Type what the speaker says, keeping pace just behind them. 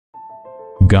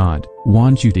God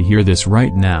wants you to hear this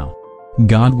right now.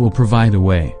 God will provide a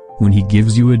way when He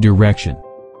gives you a direction.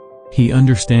 He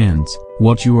understands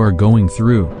what you are going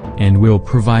through and will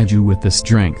provide you with the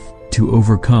strength to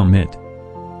overcome it.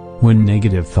 When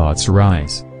negative thoughts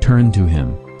arise, turn to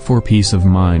Him for peace of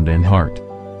mind and heart.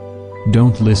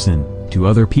 Don't listen to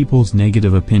other people's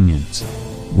negative opinions.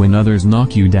 When others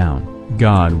knock you down,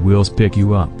 God will pick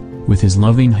you up with His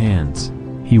loving hands.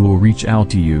 He will reach out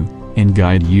to you and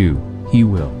guide you. He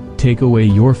will take away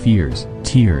your fears,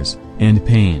 tears, and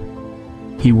pain.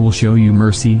 He will show you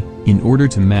mercy in order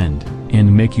to mend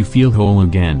and make you feel whole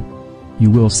again. You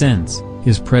will sense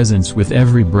His presence with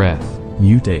every breath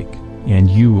you take, and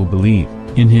you will believe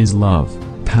in His love,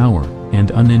 power,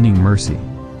 and unending mercy.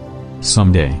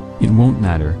 Someday, it won't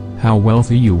matter how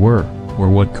wealthy you were, or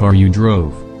what car you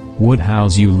drove, what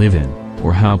house you live in,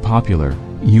 or how popular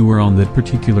you were on that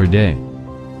particular day.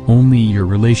 Only your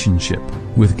relationship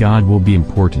with God will be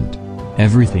important.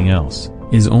 Everything else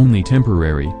is only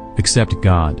temporary, except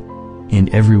God.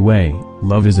 In every way,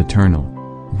 love is eternal.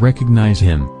 Recognize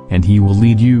Him, and He will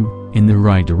lead you in the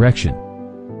right direction.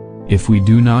 If we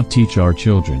do not teach our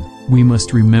children, we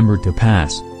must remember to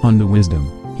pass on the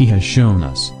wisdom He has shown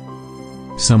us.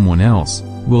 Someone else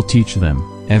will teach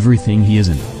them everything He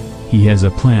isn't. He has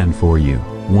a plan for you,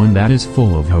 one that is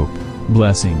full of hope,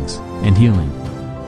 blessings, and healing.